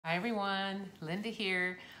Hi everyone, Linda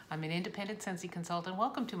here. I'm an independent Scentsy consultant.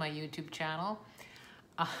 Welcome to my YouTube channel.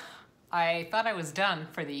 I thought I was done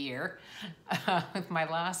for the year with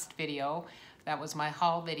my last video. That was my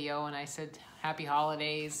haul video, and I said happy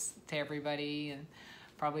holidays to everybody, and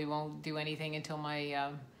probably won't do anything until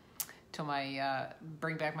my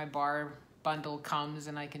bring back my bar bundle comes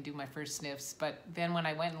and I can do my first sniffs. But then when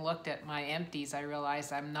I went and looked at my empties, I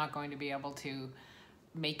realized I'm not going to be able to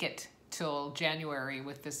make it till January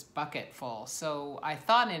with this bucket full. So I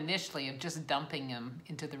thought initially of just dumping them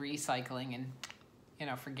into the recycling and, you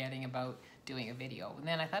know, forgetting about doing a video. And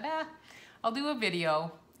then I thought, I'll do a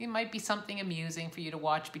video. It might be something amusing for you to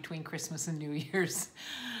watch between Christmas and New Year's.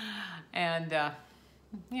 And,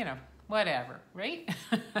 you know, whatever, right?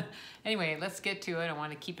 Anyway, let's get to it. I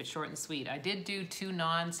want to keep it short and sweet. I did do 2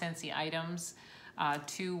 non-Scentsy items,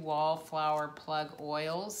 2 wallflower plug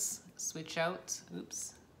oils, switch out,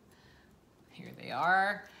 oops. Here they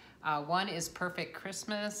are. One is Perfect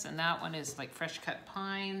Christmas, and that one is like fresh cut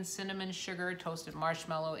pine, cinnamon sugar, toasted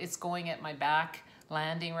marshmallow. It's going at my back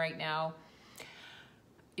landing right now.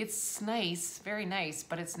 It's nice, very nice,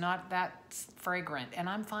 but it's not that fragrant. And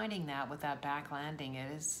I'm finding that with that back landing,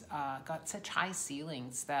 it has got such high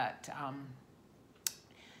ceilings that,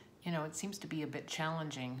 you know, it seems to be a bit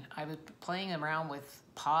challenging. I was playing around with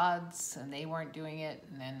pods and they weren't doing it,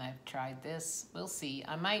 and then I've tried this. We'll see.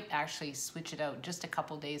 I might actually switch it out just a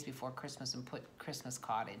couple days before Christmas and put Christmas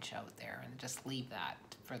Cottage out there and just leave that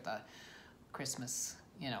for the Christmas,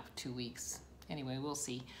 you know, 2 weeks. Anyway, we'll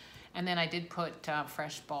see. And then I did put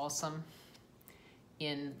fresh balsam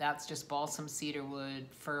in. That's just balsam, cedar wood,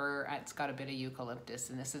 fir. It's got a bit of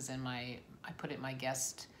eucalyptus, and this is in my, I put it in my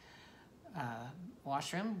guest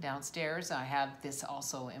washroom downstairs. I have this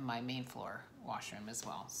also in my main floor washroom as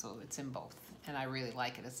well, so it's in both, and I really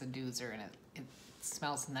like it. It's a doozer, and it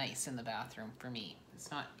smells nice in the bathroom for me.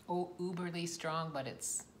 It's not uberly strong, but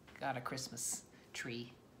it's got a Christmas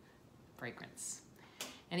tree fragrance.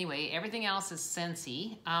 Anyway, everything else is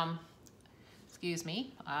Scentsy. Excuse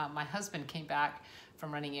me, my husband came back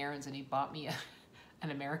from running errands and he bought me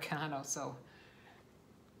an Americano, so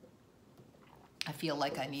I feel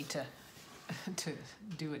like I need to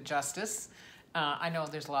do it justice. I know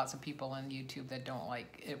there's lots of people on YouTube that don't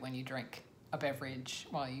like it when you drink a beverage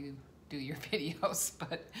while you do your videos,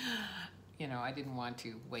 but you know, I didn't want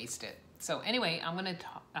to waste it. So anyway, I'm going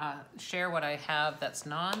to share what I have that's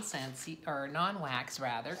non-Scentsy, or non-wax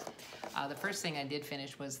rather. The first thing I did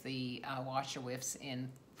finish was the washer whiffs in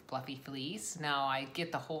Fluffy Fleece. Now I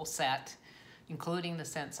get the whole set, including the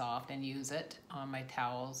Scent Soft, and use it on my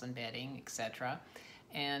towels and bedding, etc.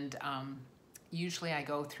 And usually I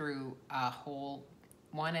go through a whole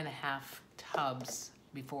 1.5 tubs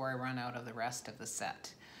before I run out of the rest of the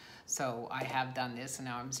set. So I have done this, and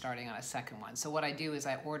now I'm starting on a second one. So what I do is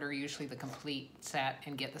I order usually the complete set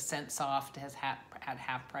and get the Scent Soft at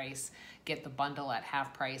half price, get the bundle at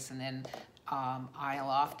half price, and then I'll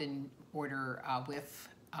often order with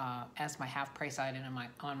as my half price item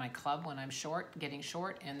on my club when I'm getting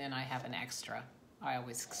short, and then I have an extra. I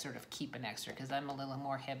always sort of keep an extra because I'm a little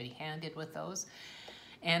more heavy-handed with those.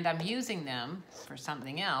 And I'm using them for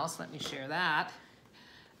something else. Let me share that.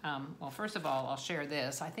 Well, first of all, I'll share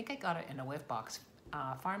this. I think I got it in a whiff box,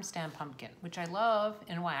 Farm Stand Pumpkin, which I love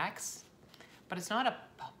in wax, but it's not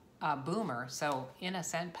a boomer, so in a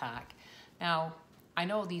scent pack. Now, I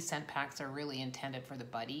know these scent packs are really intended for the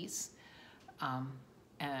buddies,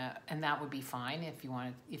 and that would be fine if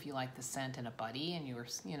you like the scent in a buddy and you were,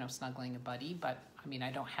 you know, snuggling a buddy. But I mean,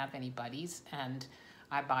 I don't have any buddies, and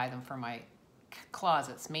I buy them for my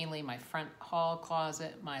closets, mainly my front hall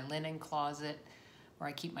closet, my linen closet, where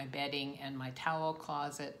I keep my bedding, and my towel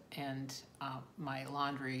closet, and my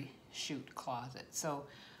laundry chute closet. So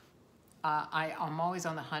I'm always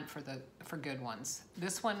on the hunt for good ones.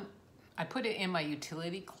 This one, I put it in my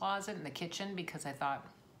utility closet in the kitchen because I thought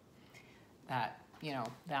that, you know,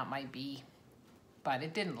 that might be, but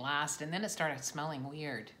it didn't last, and then it started smelling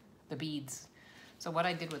weird, the beads. So what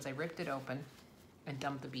I did was I ripped it open and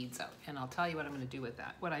dumped the beads out, and I'll tell you what I'm going to do with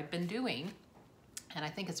that. What I've been doing, and I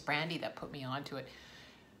think it's Brandy that put me onto it,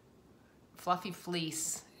 Fluffy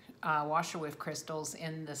Fleece washer whiff crystals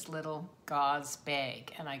in this little gauze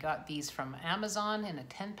bag, and I got these from Amazon in a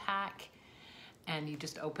 10-pack, and you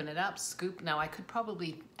just open it up, scoop. Now I could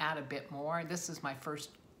probably add a bit more. This is my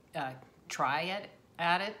first try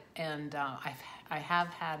at it, and I have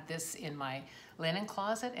had this in my linen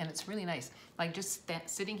closet, and it's really nice. Like just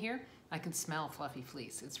sitting here, I can smell Fluffy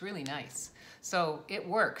Fleece. It's really nice. So it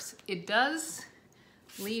works. It does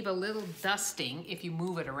leave a little dusting if you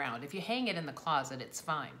move it around. If you hang it in the closet, it's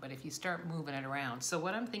fine, but if you start moving it around. So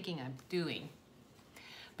what I'm thinking I'm doing,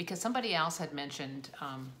 because somebody else had mentioned,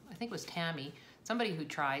 I think it was Tammy, somebody who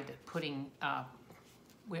tried putting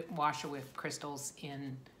washer with crystals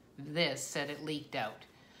in this said it leaked out.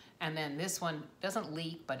 And then this one doesn't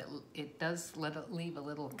leak, but it does leave a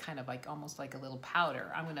little kind of like, almost like a little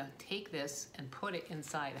powder. I'm gonna take this and put it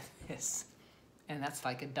inside of this. And that's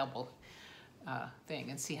like a double thing,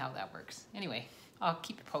 and see how that works. Anyway, I'll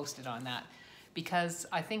keep you posted on that, because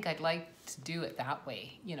I think I'd like to do it that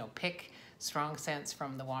way. You know, pick strong scents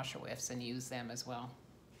from the washer whiffs and use them as well.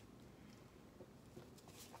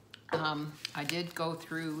 I did go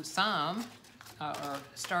through some, or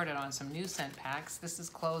started on some new scent packs. This is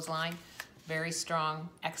Clothesline, very strong,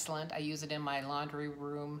 excellent. I use it in my laundry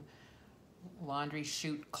room, laundry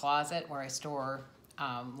chute closet where I store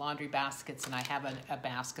laundry baskets, and I have a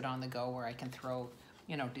basket on the go where I can throw,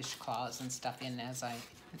 you know, dishcloths and stuff in as I,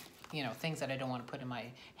 you know, things that I don't want to put in my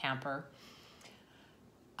hamper.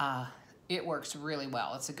 It works really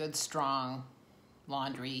well. It's a good, strong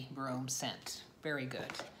laundry room scent. Very good.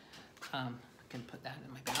 I can put that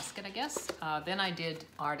in my basket, I guess. Then I did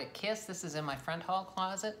Arctic Kiss. This is in my front hall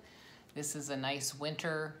closet. This is a nice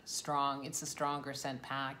winter strong, it's a stronger scent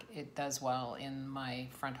pack. It does well in my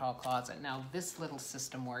front hall closet. Now this little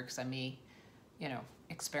system works. I may, you know,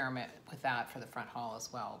 experiment with that for the front hall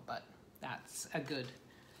as well, but that's a good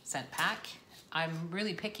scent pack. I'm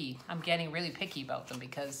really picky. I'm getting really picky about them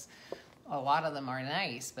because a lot of them are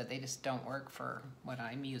nice, but they just don't work for what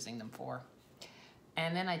I'm using them for.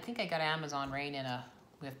 And then I think I got Amazon Rain in a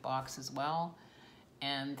whiff box as well.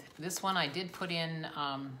 And this one I did put in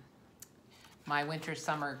my winter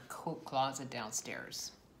summer coat closet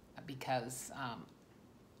downstairs, because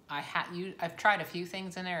I've tried a few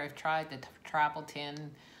things in there. I've tried the travel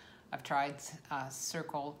tin. I've tried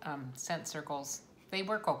scent circles. They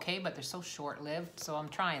work okay, but they're so short-lived, so I'm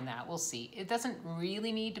trying that. We'll see. It doesn't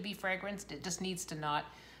really need to be fragranced. It just needs to not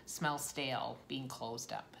smell stale being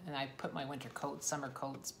closed up. And I put my winter coats, summer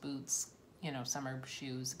coats, boots, you know, summer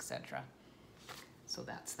shoes, etc. So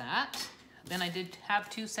that's that. Then I did have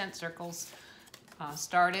two scent circles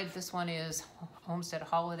started. This one is Homestead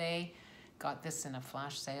Holiday. Got this in a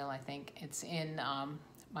flash sale, I think. It's in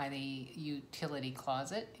my utility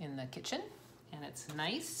closet in the kitchen, and it's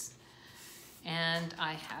nice. And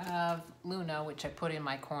I have Luna, which I put in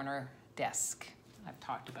my corner desk. I've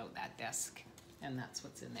talked about that desk, and that's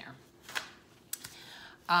what's in there.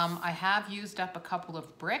 I have used up a couple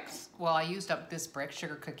of bricks. Well, I used up this brick,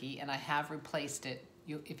 Sugar Cookie, and I have replaced it.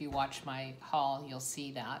 If you watch my haul, you'll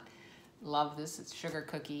see that. Love this, it's Sugar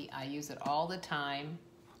Cookie. I use it all the time.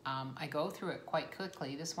 I go through it quite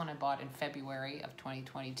quickly. This one I bought in February of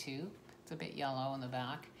 2022. It's a bit yellow in the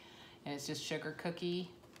back. And it's just Sugar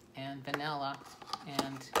Cookie and vanilla,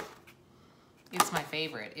 and it's my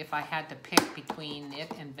favorite. If I had to pick between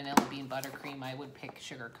it and Vanilla Bean Buttercream, I would pick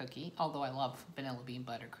Sugar Cookie, although I love Vanilla Bean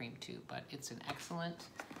Buttercream too, but it's an excellent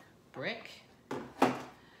brick.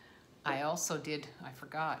 I also did, I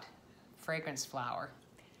forgot, Fragrance Flower.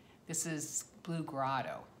 This is Blue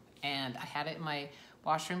Grotto, and I had it in my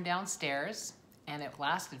washroom downstairs, and it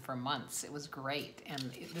lasted for months. It was great,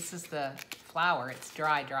 and this is the flower. It's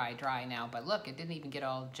dry now, but look, it didn't even get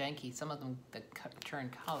all janky. Some of them that turn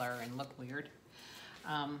color and look weird.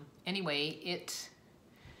 Anyway,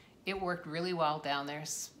 it worked really well down there.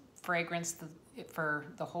 Fragrance for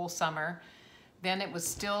the whole summer. Then it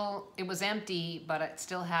was empty, but it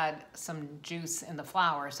still had some juice in the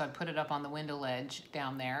flower, so I put it up on the window ledge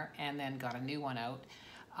down there and then got a new one out.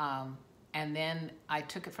 And then I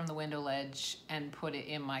took it from the window ledge and put it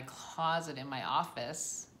in my closet in my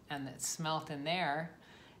office, and it smelt in there.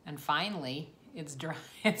 And finally, it's dry,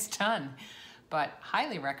 it's done. But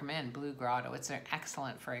highly recommend Blue Grotto. It's an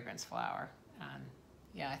excellent fragrance flower.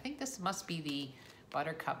 Yeah, I think this must be the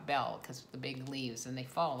Buttercup Bell, because the big leaves, and they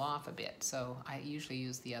fall off a bit. So I usually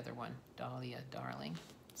use the other one, Dahlia Darling.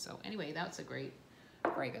 So anyway, that's a great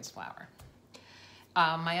fragrance flower.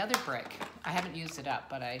 My other brick, I haven't used it up,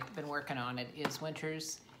 but I've been working on it, is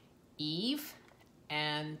Winter's Eve.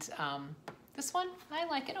 And this one, I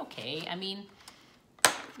like it okay. I mean,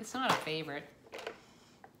 it's not a favorite,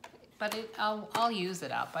 but I'll use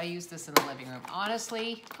it up. I use this in the living room.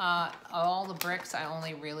 Honestly, all the bricks, I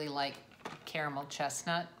only really like Caramel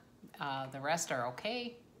Chestnut. The rest are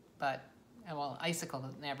okay, but, well, Icicle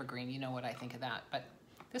and Evergreen, you know what I think of that. But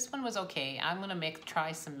this one was okay. I'm gonna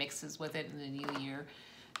try some mixes with it in the new year,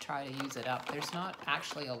 try to use it up. There's not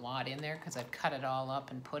actually a lot in there because I've cut it all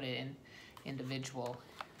up and put it in individual.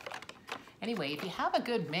 Anyway, if you have a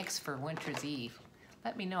good mix for Winter's Eve,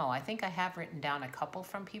 let me know. I think I have written down a couple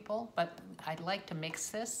from people, but I'd like to mix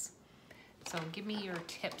this. So give me your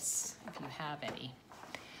tips if you have any.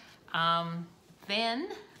 Then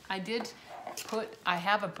I did I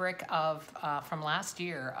have a brick of, from last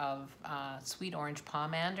year of sweet orange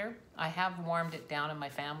pomander. I have warmed it down in my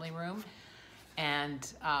family room,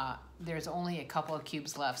 and there's only a couple of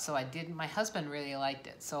cubes left. So my husband really liked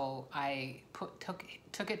it. So I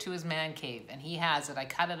took it to his man cave, and he has it. I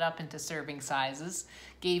cut it up into serving sizes,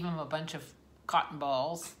 gave him a bunch of cotton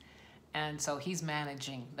balls, and so he's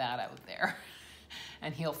managing that out there,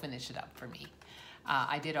 and he'll finish it up for me.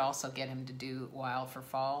 I did also get him to do Wild for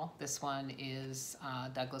Fall. This one is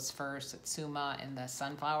Douglas fir, Satsuma, and the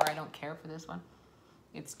sunflower. I don't care for this one.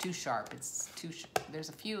 It's too sharp. There's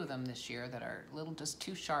a few of them this year that are a little just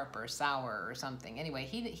too sharp or sour or something. Anyway,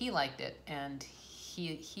 he liked it, and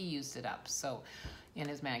he used it up so in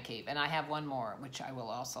his man cave. And I have one more, which I will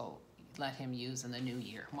also let him use in the new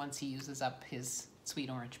year once he uses up his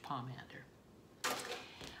sweet orange pomander.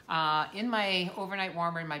 In my overnight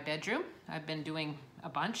warmer in my bedroom, I've been doing a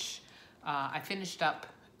bunch. I finished up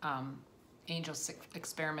Angel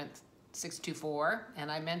Experiment 624,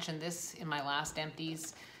 and I mentioned this in my last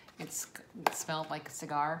empties. It smelled like a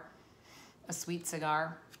cigar, a sweet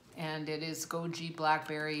cigar, and it is goji,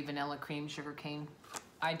 blackberry, vanilla cream, sugarcane.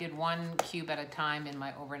 I did 1 cube at a time in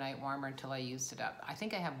my overnight warmer until I used it up. I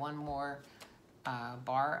think I have one more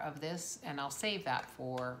bar of this, and I'll save that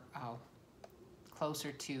for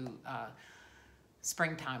closer to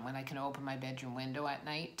springtime, when I can open my bedroom window at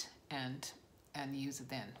night and use it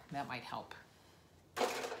then. That might help.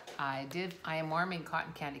 I am warming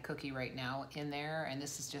cotton candy cookie right now in there, and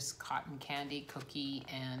this is just cotton candy cookie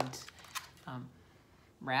and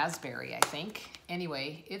raspberry, I think.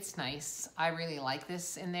 Anyway, it's nice. I really like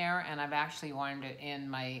this in there, and I've actually warmed it in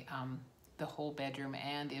my the whole bedroom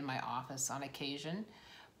and in my office on occasion.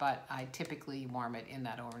 But I typically warm it in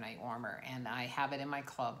that overnight warmer, and I have it in my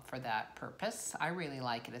club for that purpose. I really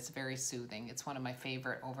like it. It's very soothing. It's one of my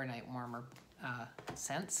favorite overnight warmer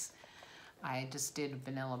scents. I just did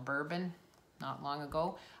vanilla bourbon not long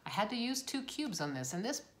ago. I had to use 2 cubes on this, and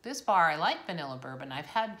this bar, I like vanilla bourbon. I've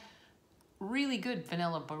had really good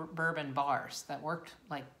vanilla bourbon bars that worked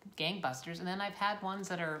like gangbusters, and then I've had ones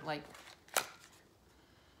that are like,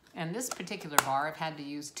 and this particular bar, I've had to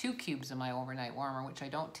use 2 cubes in my overnight warmer, which I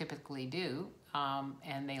don't typically do.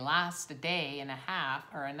 And they last a day and a half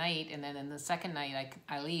or a night. And then in the second night,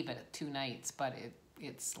 I leave it at 2 nights, but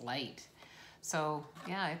it's light. So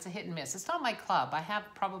yeah, it's a hit and miss. It's not my club. I have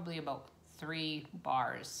probably about 3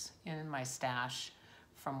 bars in my stash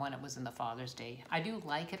from when it was in the Father's Day. I do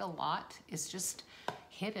like it a lot. It's just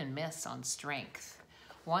hit and miss on strength.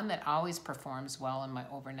 One that always performs well in my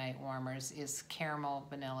overnight warmers is Caramel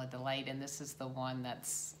Vanilla Delight, and this is the one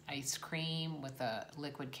that's ice cream with a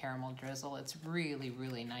liquid caramel drizzle. It's really,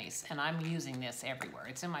 really nice, and I'm using this everywhere.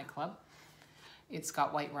 It's in my club. It's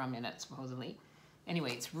got white rum in it, supposedly.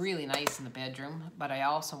 Anyway, it's really nice in the bedroom, but I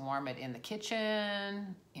also warm it in the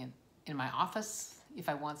kitchen, in my office, if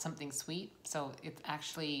I want something sweet. So it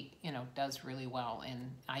actually, does really well,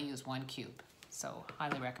 and I use 1 cube. So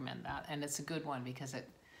highly recommend that. And it's a good one because it,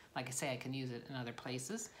 like I say, I can use it in other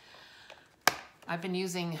places. I've been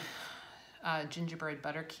using gingerbread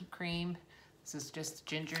buttercream. This is just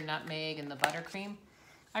ginger, nutmeg, and the buttercream.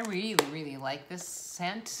 I really, really like this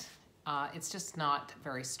scent. It's just not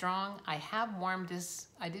very strong. I have warmed this.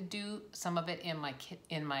 I did do some of it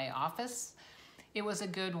in my office. It was a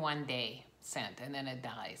good 1-day scent, and then it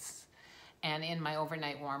dies. And in my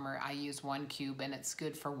overnight warmer, I use 1 cube, and it's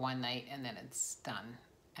good for 1 night, and then it's done,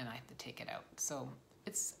 and I have to take it out. So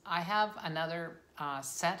I have another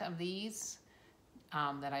set of these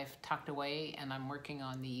that I've tucked away, and I'm working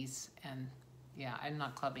on these, and yeah, I'm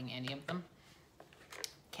not clubbing any of them.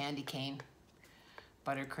 Candy cane,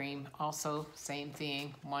 buttercream, also same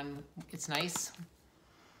thing. It's nice.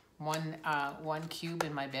 1 cube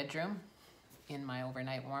in my bedroom. In my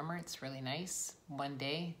overnight warmer, it's really nice. 1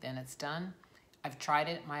 day, then it's done. I've tried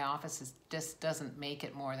it. My office just doesn't make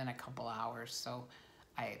it more than a couple hours, so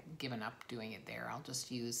I've given up doing it there. I'll just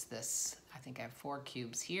use this. I think I have 4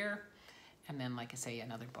 cubes here, and then, like I say,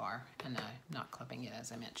 another bar, and I'm not clubbing it,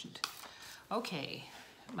 as I mentioned. Okay,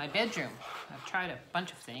 my bedroom. I've tried a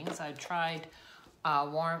bunch of things. I've tried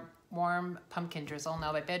warm pumpkin drizzle.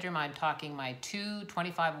 Now, by bedroom, I'm talking my 2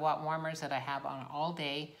 25-watt warmers that I have on all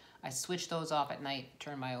day. I switch those off at night,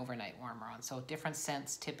 turn my overnight warmer on. So different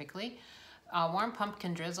scents typically. Warm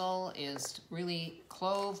pumpkin drizzle is really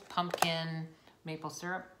clove, pumpkin, maple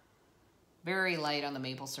syrup. Very light on the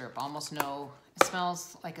maple syrup, almost no. It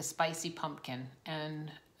smells like a spicy pumpkin,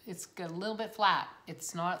 and it's a little bit flat.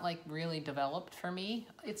 It's not like really developed for me.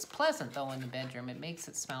 It's pleasant though in the bedroom. It makes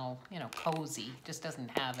it smell, cozy. Just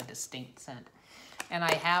doesn't have a distinct scent. And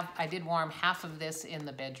I did warm half of this in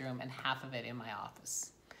the bedroom and half of it in my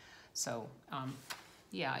office. So,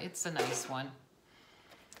 yeah, it's a nice one.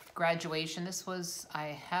 Graduation, this was,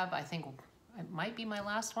 I think it might be my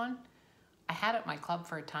last one. I had it at my club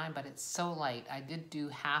for a time, but it's so light. I did do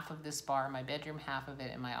half of this bar in my bedroom, half of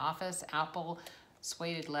it in my office. Apple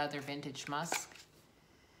suede leather vintage musk.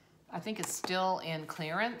 I think it's still in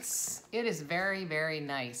clearance. It is very, very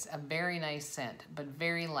nice. A very nice scent, but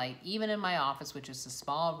very light. Even in my office, which is a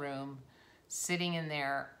small room, sitting in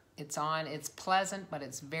there, it's pleasant, but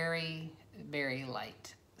it's very, very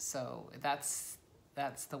light. So that's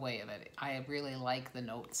the way of it. I really like the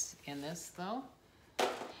notes in this though.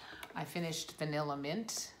 I finished Vanilla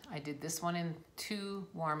Mint. I did this one in 2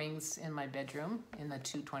 warmings in my bedroom, in the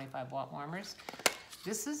 2 25-watt warmers.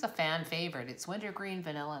 This is a fan favorite. It's wintergreen,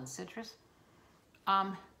 vanilla, and citrus.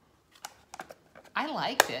 I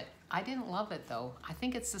liked it. I didn't love it though. I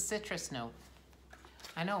think it's the citrus note.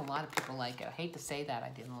 I know a lot of people like it. I hate to say that. I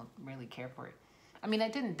didn't really care for it. I mean, I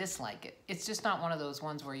didn't dislike it. It's just not one of those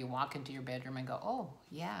ones where you walk into your bedroom and go, oh,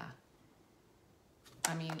 yeah.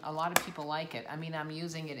 I mean, a lot of people like it. I mean, I'm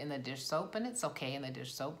using it in the dish soap, and it's okay in the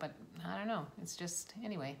dish soap, but I don't know. It's just,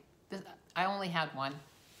 anyway. I only had one.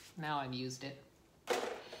 Now I've used it.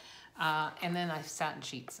 And then I satin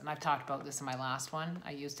sheets, and I've talked about this in my last one.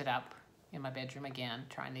 I used it up in my bedroom again,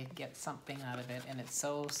 trying to get something out of it, and it's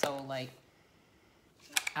so light.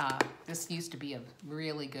 This used to be a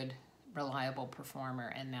really good, reliable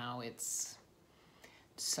performer, and now it's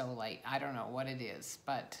so light. I don't know what it is,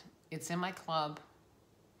 but it's in my club.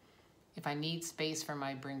 If I need space for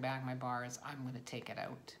bring back my bars, I'm going to take it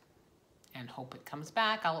out and hope it comes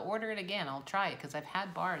back. I'll order it again. I'll try it because I've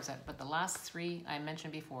had bars, but the last 3 I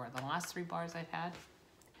mentioned before, the last 3 bars I've had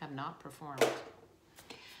have not performed.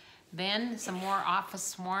 Then some more office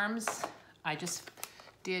swarms. I just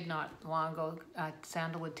did not long ago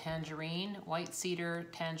sandalwood tangerine, white cedar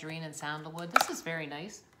tangerine and sandalwood. This is very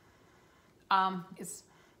nice. It's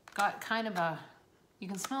got kind of a, you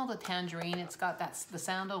can smell the tangerine. It's got the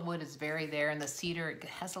sandalwood is very there, and the cedar, it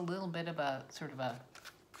has a little bit of a sort of a,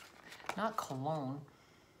 not cologne,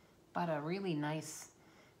 but a really nice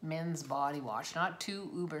men's body wash. Not too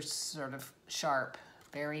uber sort of sharp,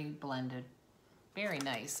 very blended, very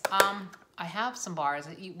nice. I have some bars.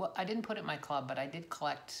 I didn't put it in my club, but I did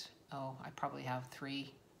collect, I probably have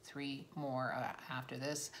three more after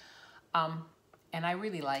this. And I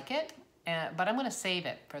really like it. But I'm going to save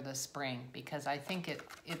it for the spring because I think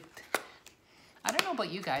I don't know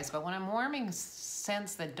about you guys, but when I'm warming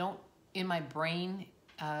scents that don't, in my brain,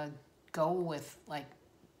 go with like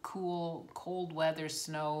cool, cold weather,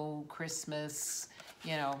 snow, Christmas,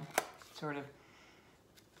 you know, sort of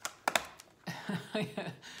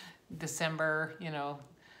December, you know,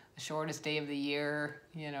 the shortest day of the year,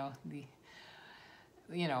 you know,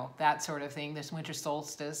 that sort of thing, this winter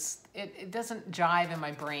solstice, it doesn't jive in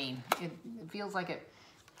my brain. It feels like it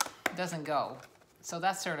doesn't go. So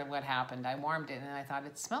that's sort of what happened. I warmed it and I thought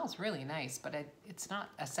it smells really nice, but it's not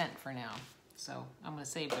a scent for now. So I'm going to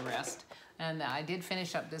save the rest. And I did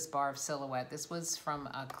finish up this bar of Silhouette. This was from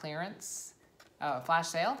a clearance flash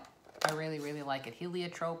sale. I really, really like it.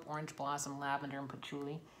 Heliotrope, orange blossom, lavender, and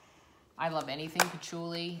patchouli. I love anything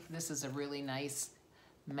patchouli. This is a really nice,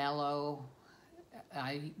 mellow.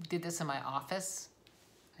 I did this in my office.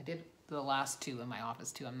 I did the last 2 in my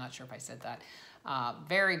office too. I'm not sure if I said that.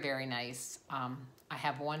 Very, very nice. I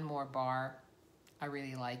have one more bar. I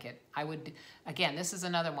really like it. I would, again, this is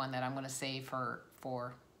another one that I'm going to save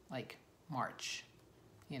for like March.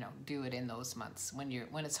 You know, do it in those months when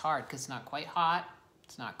it's hard, because it's not quite hot,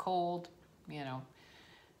 it's not cold, you know.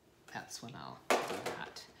 That's when I'll do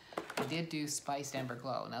that. I did do Spiced Amber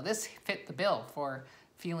Glow. Now this fit the bill for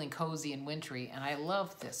feeling cozy and wintry, and I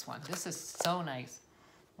love this one. This is so nice.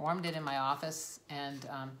 Warmed it in my office, and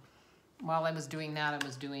while I was doing that, I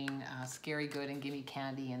was doing Scary Good and Gimme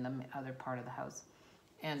Candy in the other part of the house.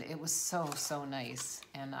 And it was so, so nice.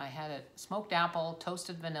 And I had it smoked apple,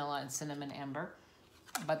 toasted vanilla, and cinnamon amber.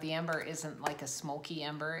 But the amber isn't like a smoky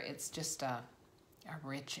amber. It's just a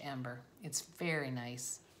rich amber. It's very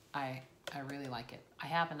nice. I really like it. I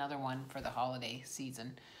have another one for the holiday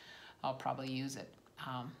season. I'll probably use it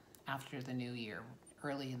after the new year,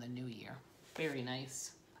 early in the new year. Very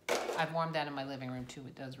nice. I've warmed that in my living room too.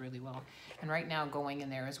 It does really well. And right now going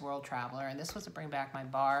in there is World Traveler. And this was to bring back my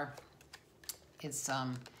bar. It's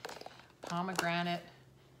pomegranate,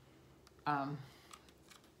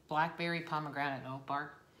 blackberry pomegranate oak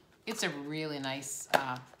bark. It's a really nice,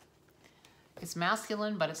 it's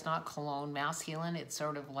masculine, but it's not cologne masculine. It's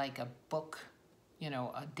sort of like a book, you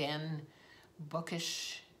know, a den,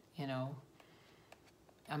 bookish, you know.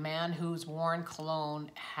 A man who's worn cologne,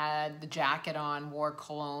 had the jacket on, wore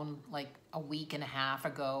cologne like a week and a half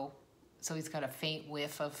ago, so he's got a faint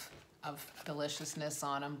whiff of deliciousness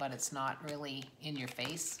on him, but it's not really in your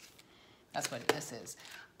face. That's what this is.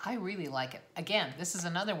 I really like it. Again, this is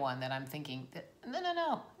another one that I'm thinking,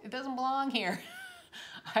 no, it doesn't belong here.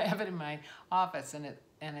 I have it in my office, and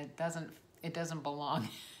it doesn't belong.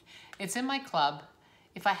 It's in my club.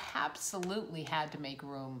 If I absolutely had to make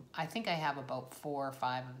room, I think I have about 4 or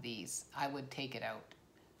 5 of these. I would take it out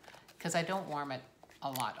because I don't warm it a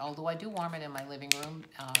lot. Although I do warm it in my living room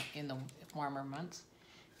in the warmer months,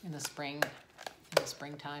 in the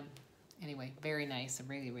springtime. Anyway, very nice. I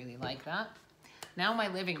really, really like that. Now my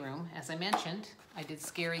living room, as I mentioned, I did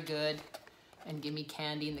Scary Good and Gimme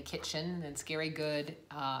Candy in the kitchen, and Scary Good.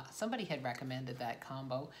 Somebody had recommended that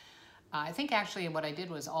combo. I think actually what I did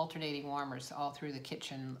was alternating warmers all through the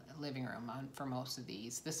kitchen living room for most of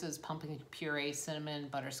these. This is pumpkin puree, cinnamon,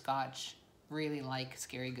 butterscotch. Really like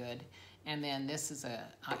Scary Good. And then this is a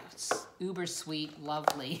uber sweet,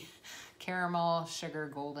 lovely caramel,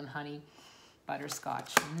 sugar, golden honey,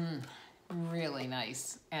 butterscotch. Really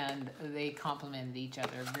nice. And they complemented each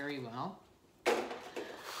other very well.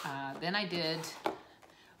 Then I did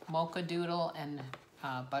Mocha Doodle and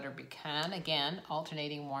Butter Pecan. Again,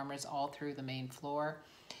 alternating warmers all through the main floor.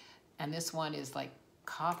 And this one is like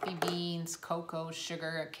coffee beans, cocoa,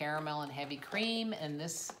 sugar, caramel, and heavy cream. And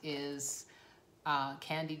this is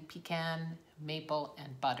candied pecan, maple,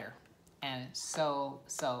 and butter. And so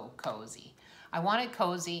cozy. I wanted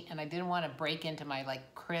cozy, and I didn't want to break into my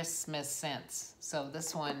like Christmas scents. So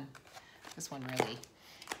this one really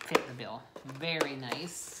fit the bill. Very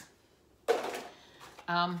nice.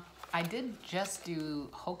 I did just do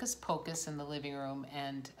Hocus Pocus in the living room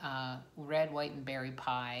and red, white, and berry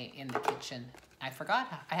pie in the kitchen. I forgot,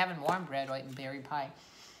 I haven't warmed red, white, and berry pie.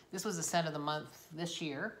 This was the scent of the month this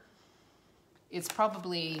year. It's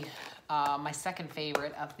probably my second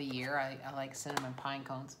favorite of the year. I like cinnamon pine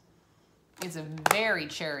cones. It's a very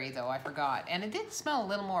cherry though, I forgot. And it did smell a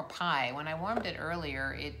little more pie. When I warmed it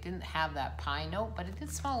earlier, it didn't have that pie note, but it did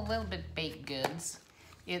smell a little bit baked goods.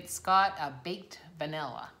 It's got a baked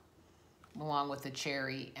vanilla along with the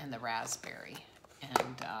cherry and the raspberry.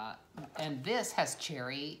 And this has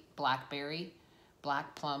cherry, blackberry,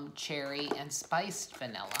 black plum, cherry, and spiced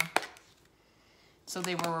vanilla. So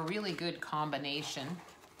they were a really good combination.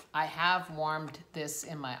 I have warmed this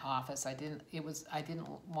in my office. I didn't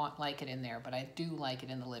like it in there, but I do like it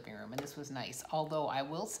in the living room, and this was nice. Although I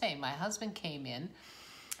will say, my husband came in,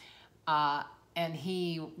 and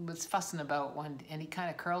he was fussing about and he kind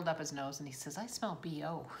of curled up his nose, and he says, "I smell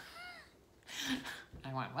BO."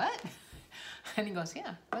 I went, "What?" And he goes,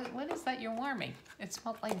 "Yeah, what is that you're warming? It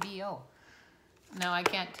smelled like BO." Now I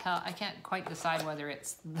can't tell. I can't quite decide whether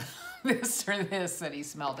it's this or this that he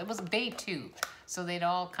smelled. It was day 2, so they'd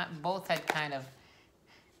all both had kind of,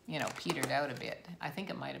 petered out a bit. I think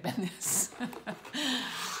it might have been this.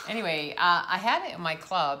 Anyway, I had it in my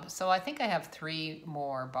club, so I think I have 3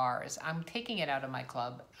 more bars. I'm taking it out of my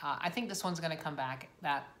club. I think this one's going to come back.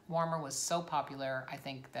 That warmer was so popular. I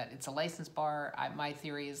think that it's a licensed bar. My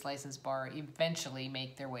theory is licensed bar eventually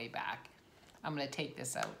make their way back. I'm going to take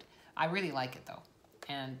this out. I really like it though.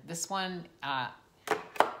 And this one,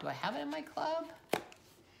 do I have it in my club?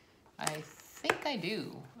 I think I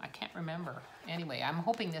do. I can't remember. Anyway, I'm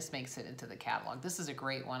hoping this makes it into the catalog. This is a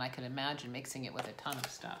great one. I could imagine mixing it with a ton of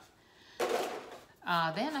stuff.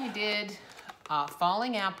 Then I did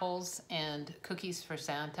Falling Apples and Cookies for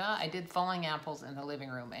Santa. I did Falling Apples in the living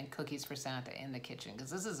room and Cookies for Santa in the kitchen because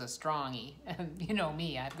this is a strongie. And you know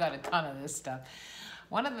me, I've got a ton of this stuff.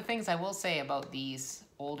 One of the things I will say about these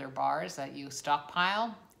older bars that you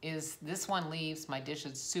stockpile is this one leaves my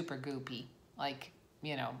dishes super goopy, like,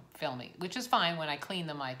 filmy, which is fine. When I clean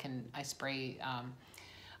them, I spray,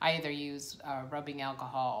 I either use rubbing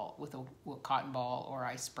alcohol with a cotton ball, or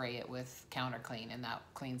I spray it with counter clean, and that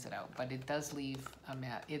cleans it out. But it does leave a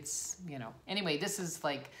mess. It's, Anyway, this is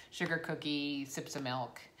like sugar cookie, sips of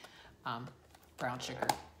milk, brown sugar.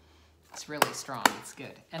 It's really strong. It's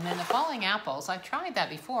good. And then the Falling Apples, I've tried that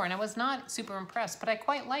before, and I was not super impressed, but I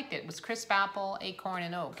quite liked it. It was crisp apple, acorn,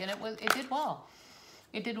 and oak, and it did well.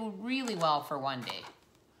 It did really well for one day.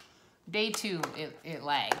 Day 2, it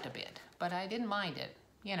lagged a bit, but I didn't mind it.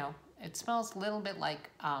 It smells a little bit like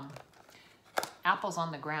apples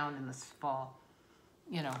on the ground in the fall.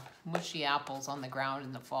 Mushy apples on the ground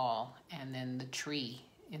in the fall, and then the tree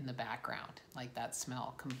in the background, like that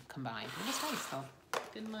smell combined. It was nice though.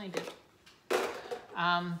 Didn't mind it.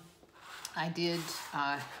 I did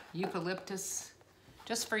eucalyptus,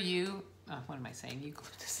 just for you. What am I saying?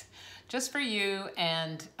 Eucalyptus, just for you,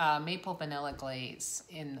 and maple vanilla glaze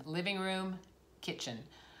in living room, kitchen.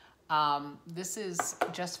 This is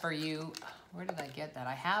just for you. where did I get that?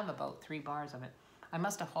 I have about 3 bars of it. I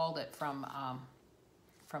must have hauled it from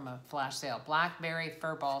a flash sale. Blackberry,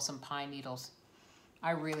 fir balsam, pine needles.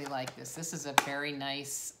 I really like this. This is a very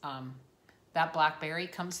nice, that blackberry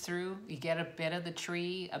comes through. You get a bit of the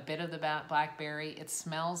tree, a bit of the blackberry. It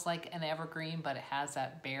smells like an evergreen, but it has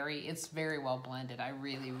that berry. It's very well blended. I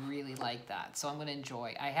really, really like that. So I'm gonna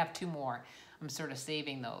enjoy. I have 2 more. I'm sort of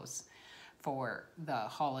saving those for the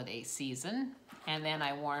holiday season. And then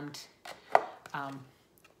I warmed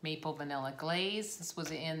maple vanilla glaze. This was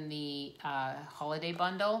in the holiday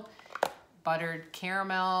bundle. Buttered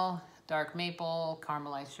caramel, dark maple,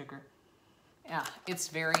 caramelized sugar. Yeah, it's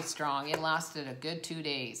very strong. It lasted a good 2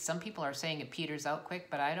 days. Some people are saying it peters out quick,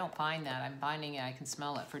 but I don't find that. I'm finding I can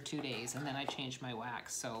smell it for 2 days, and then I changed my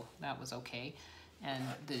wax, so that was okay. And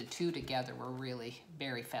the 2 together were really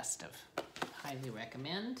very festive. Highly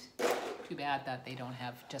recommend. Too bad that they don't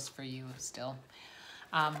have just for you still.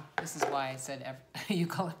 This is why I said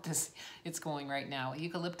eucalyptus. It's going right now.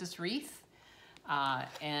 Eucalyptus wreath,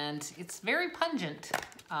 and it's very pungent.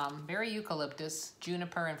 Very eucalyptus,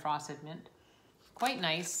 juniper, and frosted mint. Quite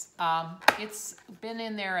nice. It's been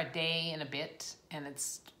in there a day and a bit, and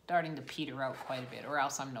it's starting to peter out quite a bit, or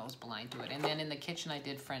else I'm nose blind to it. And then in the kitchen I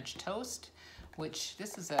did French toast, which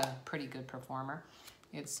this is a pretty good performer.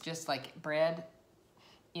 It's just like bread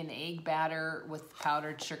in egg batter with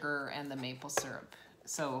powdered sugar and the maple syrup.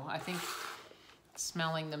 So I think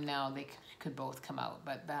smelling them now, they could both come out,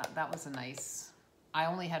 but that was a nice, I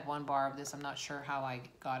only had 1 bar of this. I'm not sure how I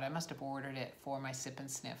got it. I must have ordered it for my sip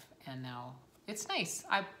and sniff, and now it's nice.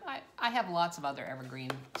 I have lots of other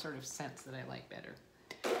evergreen sort of scents that I like better.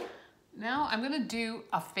 Now I'm gonna do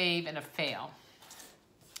a fave and a fail.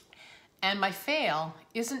 And my fail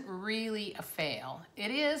isn't really a fail.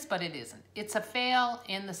 It is, but it isn't. It's a fail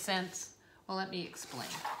in the sense, well, let me explain.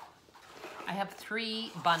 I have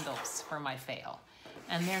 3 bundles for my fail,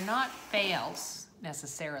 and they're not fails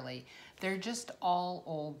necessarily. They're just all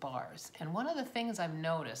old bars. And one of the things I've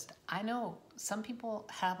noticed, I know some people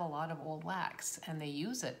have a lot of old wax and they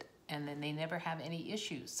use it and then they never have any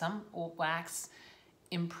issues. Some old wax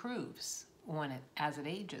improves as it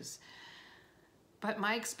ages. But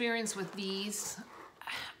my experience with these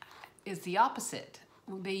is the opposite.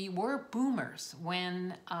 They were boomers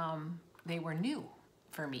when they were new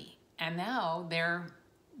for me. And now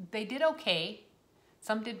they did okay.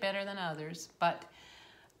 Some did better than others, but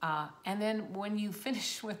and then when you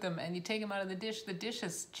finish with them and you take them out of the dish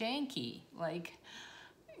is janky, like,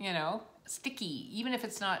 you know, sticky. Even if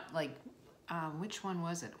it's not like, which one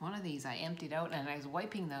was it? One of these I emptied out and I was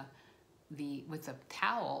wiping with a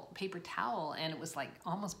towel, paper towel, and it was like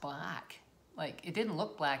almost black. Like it didn't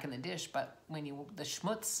look black in the dish, but when the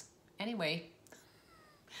schmutz, anyway,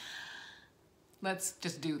 let's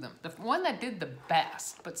just do them. The one that did the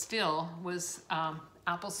best, but still, was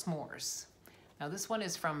apple s'mores. Now this one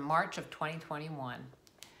is from March of 2021.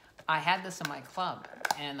 I had this in my club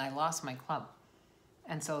and I lost my club.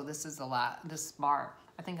 And so this is this bar.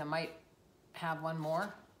 I think I might have one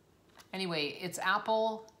more. Anyway, it's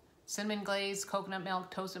apple, cinnamon glaze, coconut milk,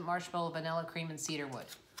 toasted marshmallow, vanilla cream, and cedar wood.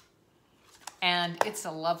 And it's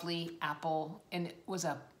a lovely apple, and it was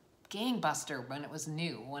a gangbuster when it was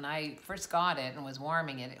new. When I first got it and was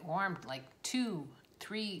warming it, it warmed like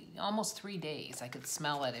almost 3 days. I could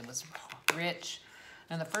smell it. It was rich.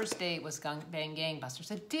 And the first day it was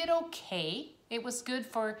gangbusters. It did okay. It was good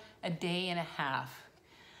for a day and a half.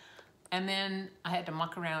 And then I had to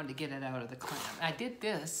muck around to get it out of the clam. I did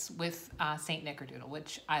this with St. Nickerdoodle,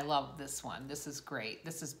 which I love this one. This is great.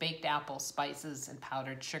 This is baked apple, spices, and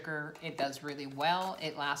powdered sugar. It does really well.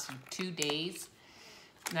 It lasted 2 days.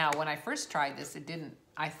 Now, when I first tried this,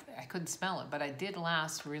 I couldn't smell it, but it did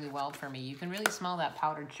last really well for me. You can really smell that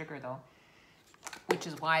powdered sugar though, which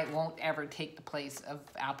is why it won't ever take the place of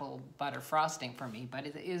apple butter frosting for me, but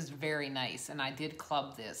it is very nice. And I did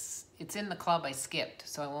club this. It's in the club I skipped,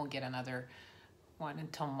 so I won't get another one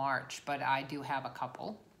until March, but I do have a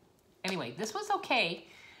couple. Anyway, this was okay,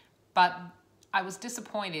 but I was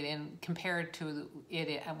disappointed compared to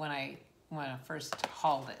it when I first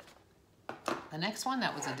hauled it. The next one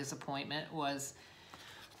that was a disappointment was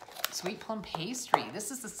sweet plum pastry. This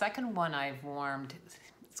is the second one I've warmed.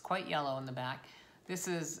 It's quite yellow in the back. This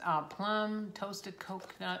is plum, toasted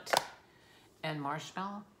coconut, and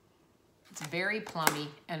marshmallow. It's very plummy.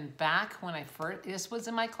 And back when this was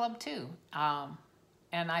in my club too.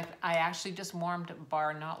 And I actually just warmed a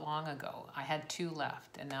bar not long ago. I had 2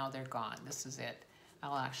 left and now they're gone. This is it.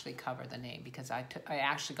 I'll actually cover the name because I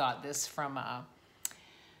actually got this from my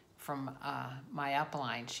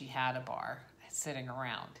upline. She had a bar sitting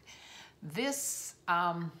around. This,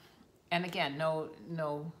 and again,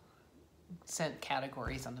 no scent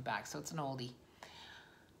categories on the back, so it's an oldie.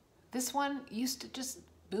 This one used to just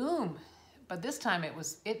boom, but this time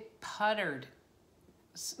it puttered.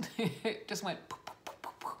 It just went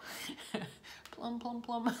plum, plum,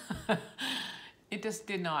 plum. It just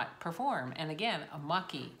did not perform. And again, a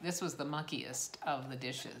mucky. This was the muckiest of the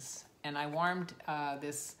dishes. And I warmed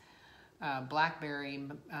this blackberry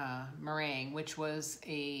meringue, which was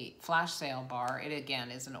a flash sale bar. It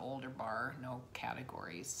again is an older bar, no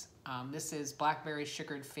categories. This is blackberry,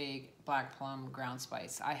 sugared fig, black plum, ground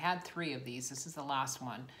spice. I had 3 of these. This is the last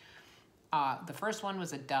one. The first one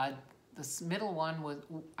was a dud. This middle one was,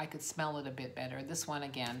 I could smell it a bit better. This one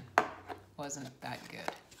again wasn't that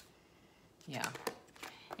good. Yeah.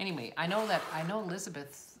 Anyway, I know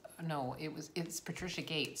Elizabeth, no, it's Patricia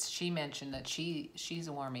Gates. She mentioned that she's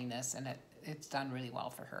warming this and it's done really well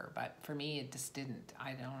for her, but for me it just didn't.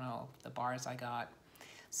 I don't know the bars I got.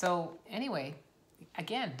 So anyway,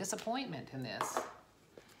 again, disappointment in this.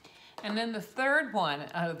 And then the third one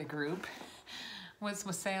out of the group was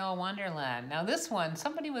Wassail Wonderland. Now this one,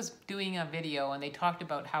 somebody was doing a video and they talked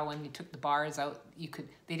about how when you took the bars out,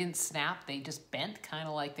 they didn't snap, they just bent, kind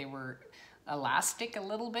of like they were elastic a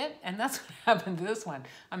little bit, and that's what happened to this one.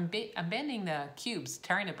 I'm bending the cubes,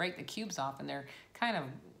 trying to break the cubes off, and they're kind of,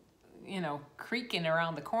 you know, creaking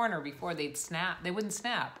around the corner before they'd snap. They wouldn't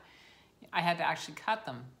snap. I had to actually cut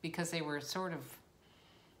them because they were sort of,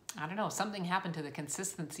 I don't know, something happened to the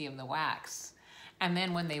consistency of the wax. And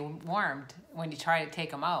then when they warmed, when you try to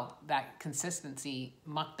take them out, that consistency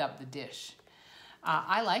mucked up the dish.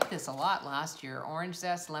 I liked this a lot last year. Orange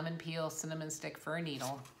zest, lemon peel, cinnamon stick, fir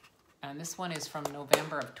needle. And this one is from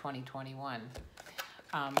November of 2021.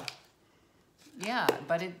 Yeah,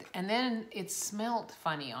 but and then it smelled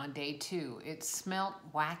funny on day 2. It smelled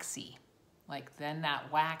waxy. Like then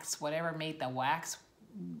that wax, whatever made the wax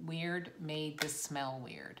weird, made this smell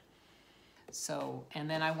weird. So, and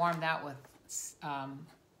then I warmed that with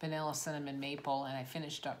vanilla, cinnamon, maple, and I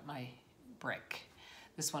finished up my brick.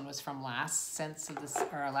 This one was from last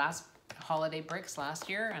holiday bricks last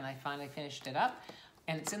year, and I finally finished it up,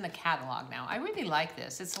 and it's in the catalog now. I really like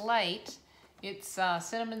this. It's light. It's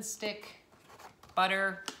cinnamon stick,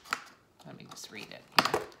 butter. Let me just read it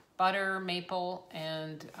here. Butter, maple,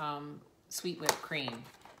 and sweet whipped cream.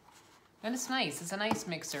 And it's nice. It's a nice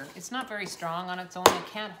mixer. It's not very strong on its own. It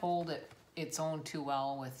can't hold its own too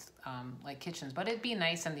well with like kitchens, but it'd be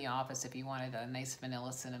nice in the office if you wanted a nice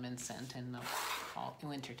vanilla cinnamon scent in the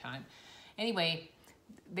winter time. Anyway,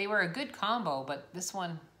 they were a good combo, but this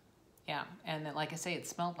one, yeah, and then, like I say, it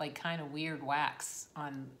smelled like kind of weird wax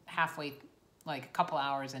on halfway, like a couple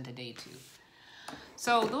hours into day 2.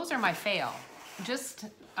 So those are my fail. Just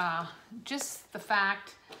the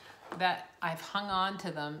fact that I've hung on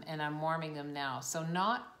to them and I'm warming them now. So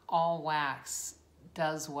not all wax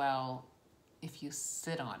does well if you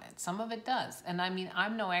sit on it. Some of it does. And I mean,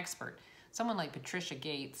 I'm no expert. Someone like Patricia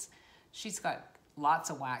Gates, she's got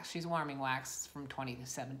lots of wax. She's warming wax from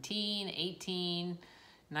 2017, 18,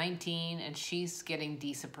 19, and she's getting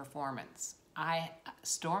decent performance. I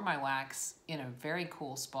store my wax in a very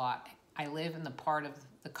cool spot. I live in the part of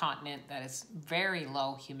the continent that is very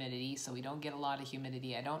low humidity, so we don't get a lot of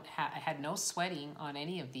humidity. I had no sweating on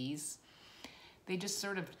any of these. They just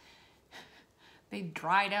sort of, they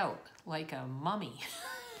dried out like a mummy.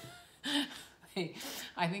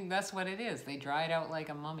 I think that's what it is. They dried out like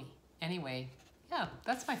a mummy. Anyway, yeah,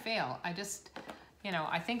 that's my fail. I just, you know,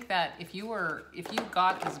 I think that if you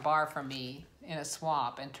got this bar from me in a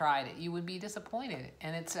swap and tried it, you would be disappointed.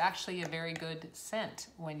 And it's actually a very good scent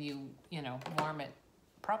when you know, warm it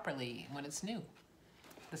properly when it's new.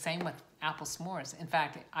 The same with apple s'mores. In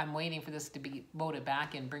fact, I'm waiting for this to be voted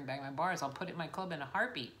back and bring back my bars. I'll put it in my club in a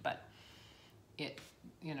heartbeat, but it,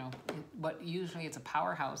 you know, usually it's a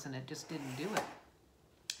powerhouse and it just didn't do it.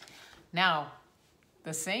 Now,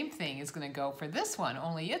 the same thing is going to go for this one,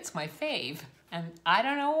 only it's my fave. And I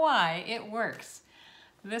don't know why it works.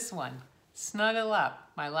 This one, Snuggle Up,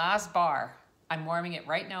 my last bar. I'm warming it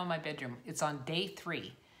right now in my bedroom. It's on day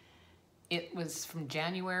 3. It was from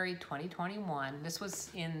January 2021. This was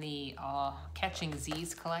in the Catching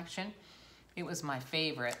Z's collection. It was my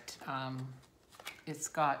favorite. It's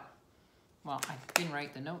got, well, I didn't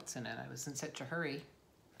write the notes in it. I was in such a hurry.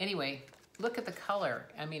 Anyway, look at the color.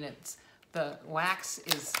 I mean, the wax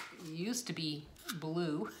used to be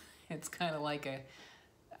blue. It's kind of like a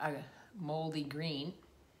moldy green,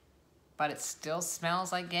 but it still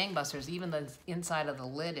smells like gangbusters. Even the inside of the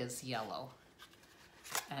lid is yellow.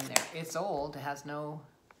 And it's old, it has no,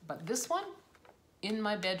 but this one in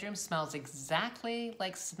my bedroom smells exactly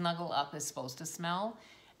like Snuggle Up is supposed to smell,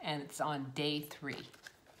 and it's on day 3.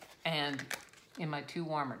 And in my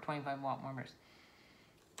 25 watt warmers.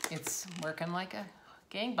 It's working like a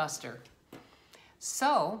gangbuster.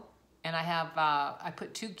 So, and I have, I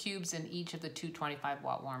put 2 cubes in each of the 2 25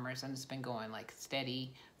 watt warmers, and it's been going like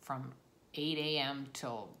steady from 8 a.m.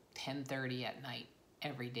 till 10:30 at night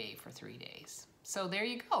every day for 3 days. So there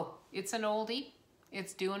you go. It's an oldie.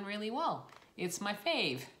 It's doing really well. It's my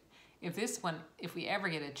fave. If we ever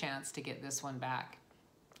get a chance to get this one back,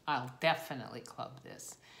 I'll definitely club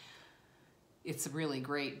this. It's a really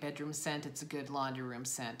great bedroom scent. It's a good laundry room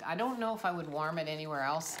scent. I don't know if I would warm it anywhere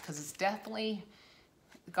else because it's definitely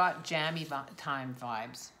got jammy time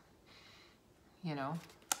vibes. You know,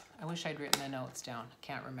 I wish I'd written the notes down.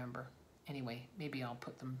 Can't remember. Anyway, maybe I'll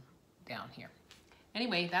put them down here.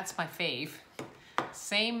 Anyway, that's my fave.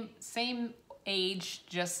 Same age,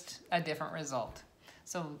 just a different result.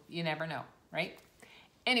 So you never know, right?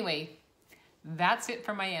 Anyway, that's it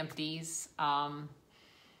for my empties.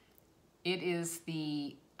 It is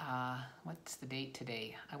the, what's the date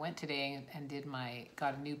today? I went today and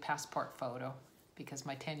got a new passport photo because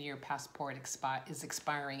my 10-year passport is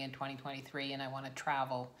expiring in 2023 and I want to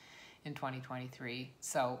travel in 2023.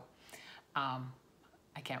 So I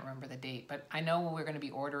can't remember the date, but I know we're going to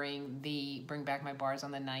be ordering the Bring Back My Bars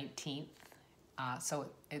on the 19th. So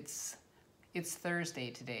it's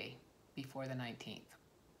Thursday today before the 19th.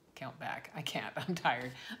 Count back. I can't. I'm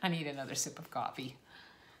tired. I need another sip of coffee.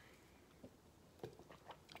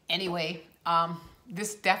 Anyway,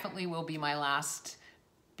 this definitely will be my last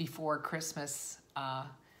before Christmas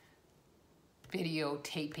video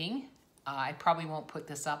taping. I probably won't put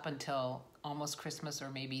this up until almost Christmas or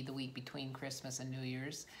maybe the week between Christmas and New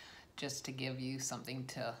Year's, just to give you something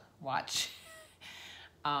to watch.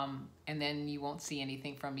 And then you won't see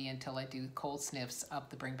anything from me until I do cold sniffs of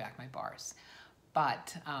the Bring Back My Bars.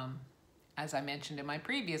 But as I mentioned in my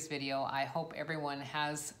previous video, I hope everyone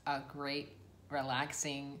has a great,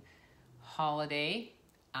 relaxing holiday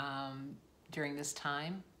during this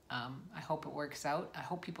time. I hope it works out. I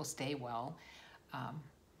hope people stay well.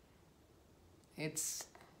 It's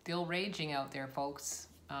still raging out there, folks.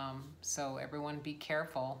 So everyone be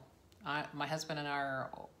careful. My husband and I are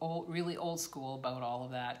really old school about all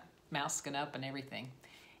of that, masking up and everything.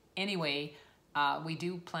 Anyway, we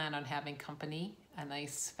do plan on having company, a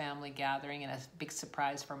nice family gathering, and a big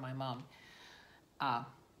surprise for my mom.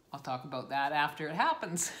 I'll talk about that after it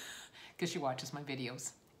happens because she watches my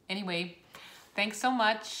videos. Anyway, thanks so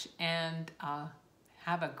much, and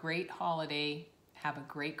have a great holiday. Have a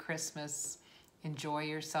great Christmas. Enjoy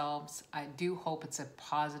yourselves. I do hope it's a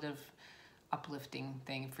positive, uplifting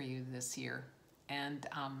thing for you this year. And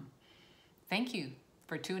thank you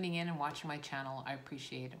for tuning in and watching my channel. I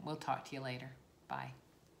appreciate it. We'll talk to you later. Bye.